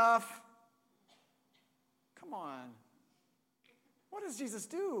hard enough. Come on. What does Jesus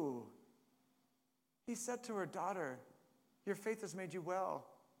do? He said to her, daughter, your faith has made you well.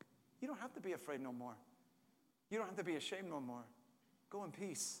 You don't have to be afraid no more. You don't have to be ashamed no more. Go in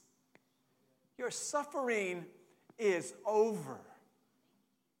peace. Your suffering is over.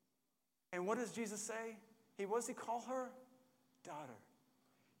 And what does Jesus say? What does he call her? Daughter.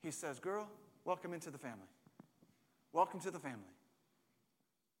 He says, girl, welcome into the family. Welcome to the family.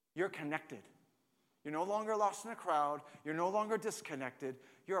 You're connected. You're no longer lost in a crowd. You're no longer disconnected.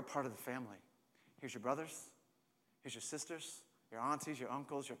 You're a part of the family. Here's your brothers. Here's your sisters, your aunties, your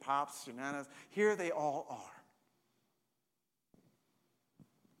uncles, your pops, your nanas. Here they all are.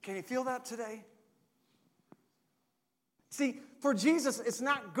 Can you feel that today? See, for Jesus, it's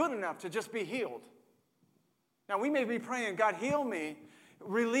not good enough to just be healed. Now, we may be praying, God, heal me,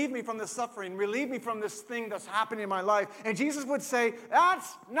 relieve me from this suffering, relieve me from this thing that's happening in my life. And Jesus would say,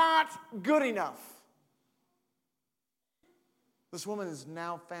 that's not good enough. This woman is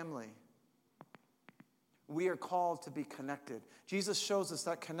now family. We are called to be connected. Jesus shows us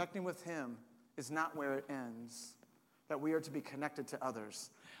that connecting with him is not where it ends, that we are to be connected to others,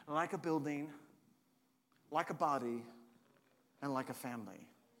 like a building, like a body, and like a family.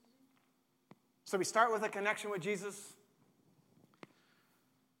 So we start with a connection with Jesus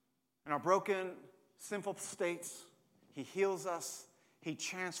in our broken, sinful states. He heals us. He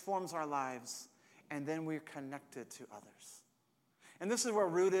transforms our lives. And then we're connected to others. And this is where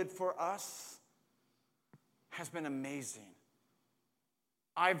Rooted for us has been amazing.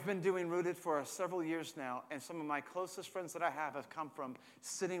 I've been doing Rooted for several years now, and some of my closest friends that I have come from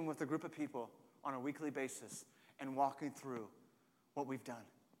sitting with a group of people on a weekly basis and walking through what we've done.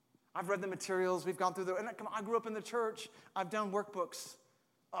 I've read the materials. We've gone through and I grew up in the church. I've done workbooks.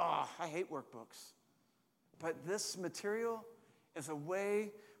 Oh, I hate workbooks. But this material is a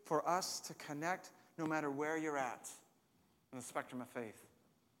way for us to connect no matter where you're at in the spectrum of faith.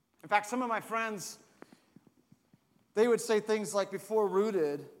 In fact, some of my friends, they would say things like, before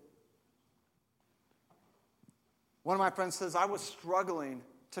Rooted, one of my friends says, I was struggling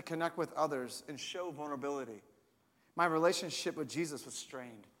to connect with others and show vulnerability. My relationship with Jesus was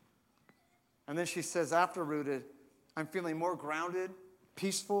strained. And then she says, after Rooted, I'm feeling more grounded,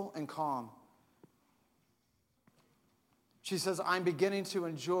 peaceful, and calm. She says, I'm beginning to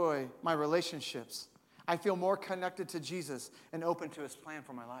enjoy my relationships. I feel more connected to Jesus and open to his plan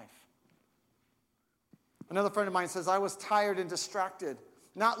for my life. Another friend of mine says, I was tired and distracted,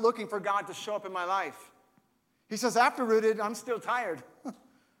 not looking for God to show up in my life. He says, after Rooted, I'm still tired,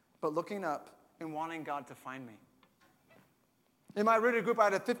 but looking up and wanting God to find me. In my Rooted group, I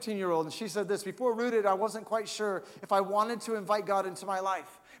had a 15-year-old, and she said this: before Rooted, I wasn't quite sure if I wanted to invite God into my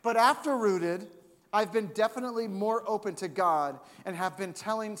life. But after Rooted, I've been definitely more open to God and have been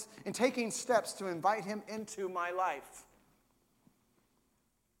taking steps to invite him into my life.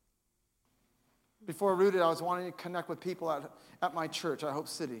 Before Rooted, I was wanting to connect with people at my church, at Hope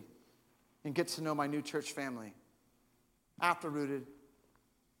City, and get to know my new church family. After Rooted, it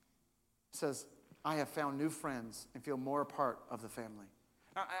says, I have found new friends and feel more a part of the family.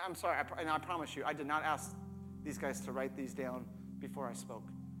 I'm sorry, and I promise you, I did not ask these guys to write these down before I spoke.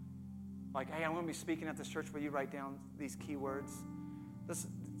 Like, hey, I'm going to be speaking at this church. Will you write down these key words?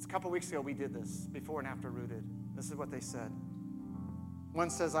 A couple weeks ago, we did this, before and after Rooted. This is what they said. One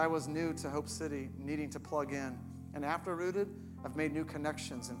says, I was new to Hope City, needing to plug in. And after Rooted, I've made new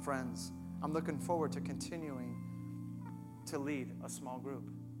connections and friends. I'm looking forward to continuing to lead a small group.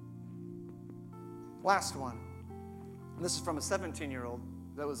 Last one. And this is from a 17-year-old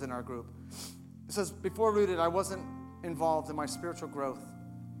that was in our group. It says, before Rooted, I wasn't involved in my spiritual growth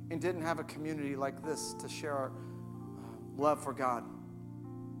and didn't have a community like this to share our love for God.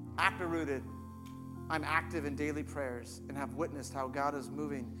 After Rooted, I'm active in daily prayers and have witnessed how God is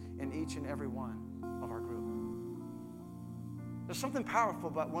moving in each and every one of our group. There's something powerful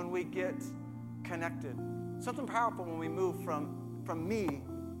about when we get connected. Something powerful when we move from me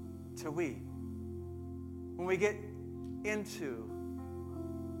to we. When we get into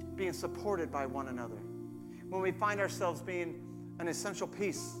being supported by one another. When we find ourselves being an essential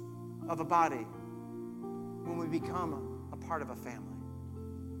piece of a body. When we become a part of a family.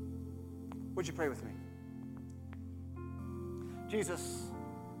 Would you pray with me? Jesus,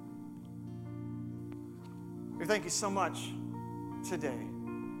 we thank you so much today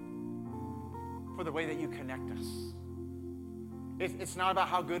for the way that you connect us. It's not about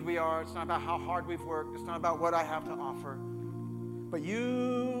how good we are. It's not about how hard we've worked. It's not about what I have to offer. But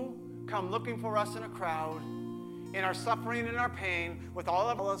you come looking for us in a crowd, in our suffering and our pain, with all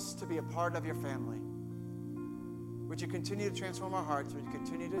of us to be a part of your family. Would you continue to transform our hearts? Would you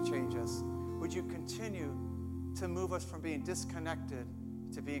continue to change us? Would you continue to move us from being disconnected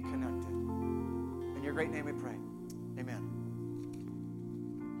to being connected? In your great name we pray. Amen.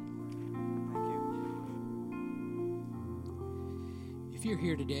 If you're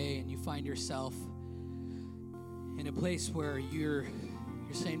here today and you find yourself in a place where you're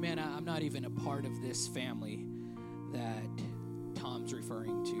saying, man, I'm not even a part of this family that Tom's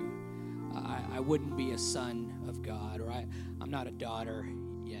referring to. I wouldn't be a son of God, or I'm not a daughter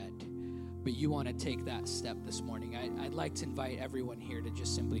yet. But you want to take that step this morning. I'd like to invite everyone here to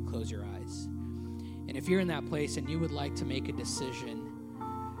just simply close your eyes. And if you're in that place and you would like to make a decision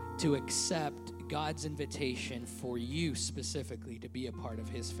to accept God's invitation for you specifically to be a part of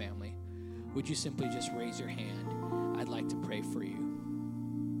his family, would you simply just raise your hand? I'd like to pray for you.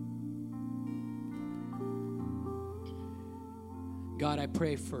 God, I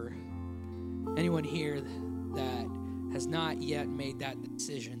pray for anyone here that has not yet made that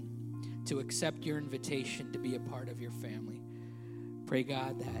decision to accept your invitation to be a part of your family. Pray,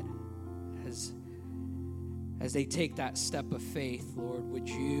 God, that as they take that step of faith, Lord, would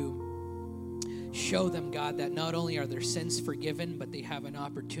you show them, God, that not only are their sins forgiven, but they have an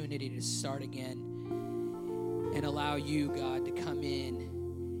opportunity to start again and allow you, God, to come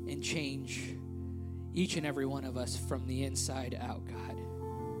in and change each and every one of us from the inside out, God.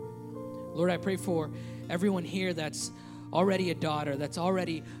 Lord, I pray for everyone here that's already a daughter, that's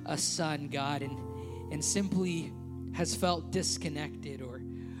already a son, God, and simply has felt disconnected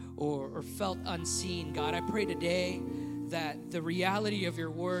or felt unseen. God, I pray today that the reality of your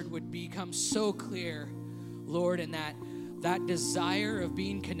word would become so clear, Lord, and that desire of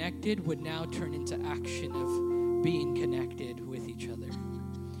being connected would now turn into action of being connected with each other.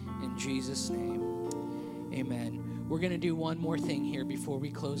 In Jesus' name, amen. We're going to do one more thing here before we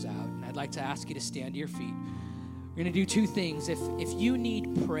close out, and I'd like to ask you to stand to your feet. We're going to do two things. If you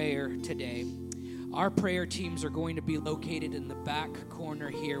need prayer today, our prayer teams are going to be located in the back corner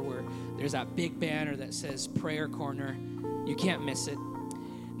here where there's that big banner that says Prayer Corner. You can't miss it.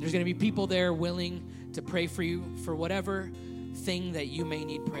 There's going to be people there willing to pray for you for whatever thing that you may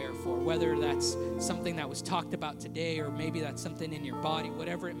need prayer for, whether that's something that was talked about today or maybe that's something in your body,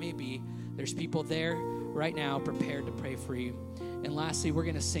 whatever it may be. There's people there right now prepared to pray for you. And lastly, we're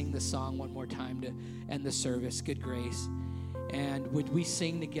going to sing the song one more time to end the service, Good Grace. And would we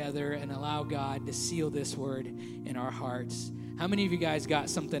sing together and allow God to seal this word in our hearts? How many of you guys got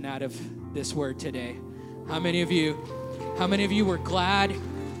something out of this word today? How many of you were glad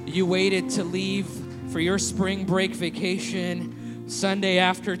you waited to leave for your spring break vacation Sunday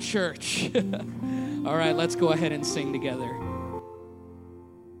after church? All right, let's go ahead and sing together.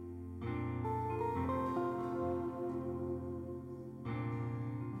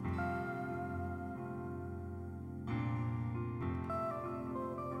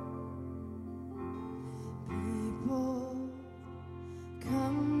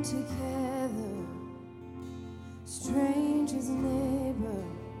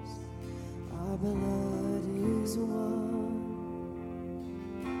 blood is one.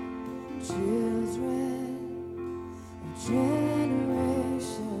 Children of generations,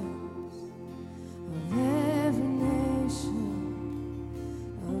 of every nation,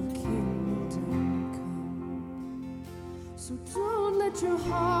 of kingdom come. So don't let your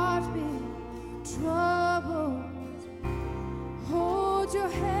heart be troubled. Hold your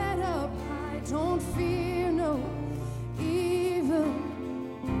head up high, don't fear no evil.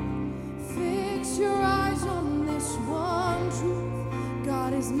 Fix your eyes on this one truth.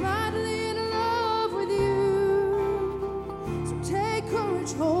 God is madly in love with you. So take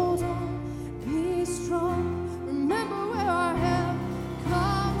courage, hold on, be strong. Remember where our help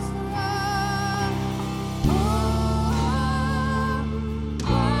comes from.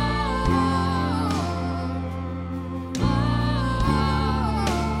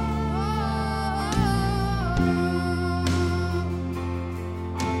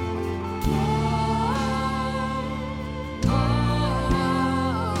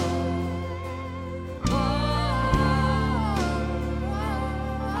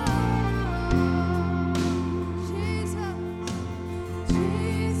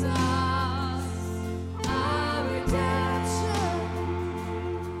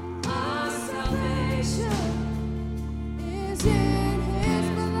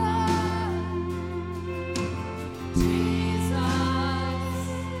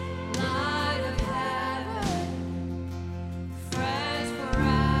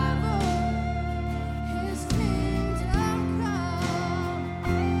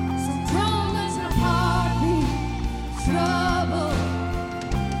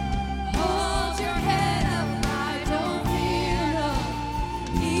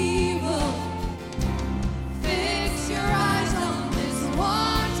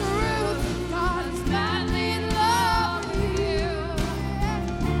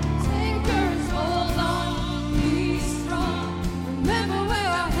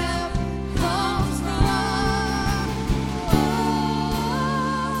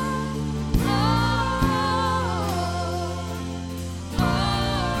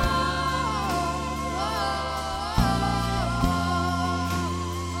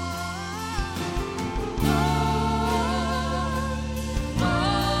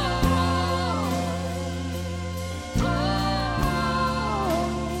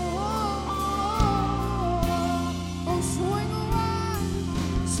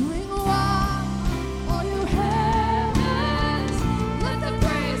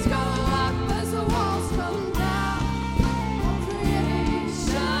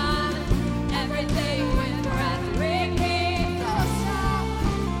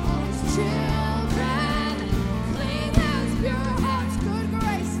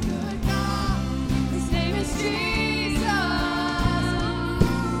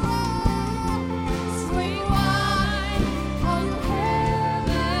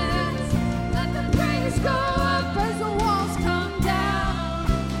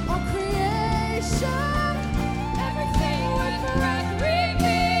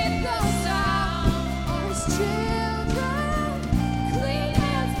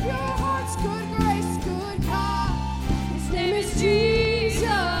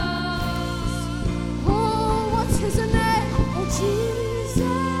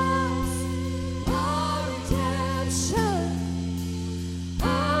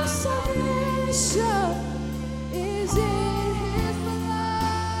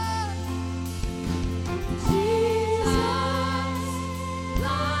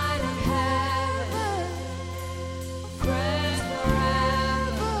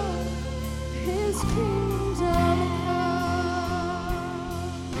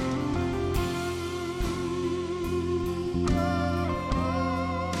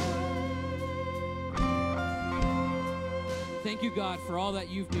 Thank you, God, for all that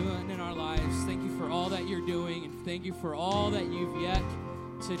you've done in our lives. Thank you for all that you're doing, and thank you for all that you've yet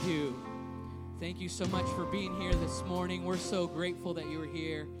to do. Thank you so much for being here this morning. We're so grateful that you were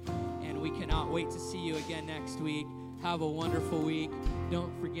here, and we cannot wait to see you again next week. Have a wonderful week.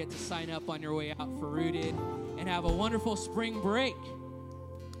 Don't forget to sign up on your way out for Rooted, and have a wonderful spring break.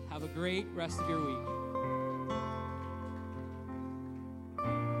 Have a great rest of your week.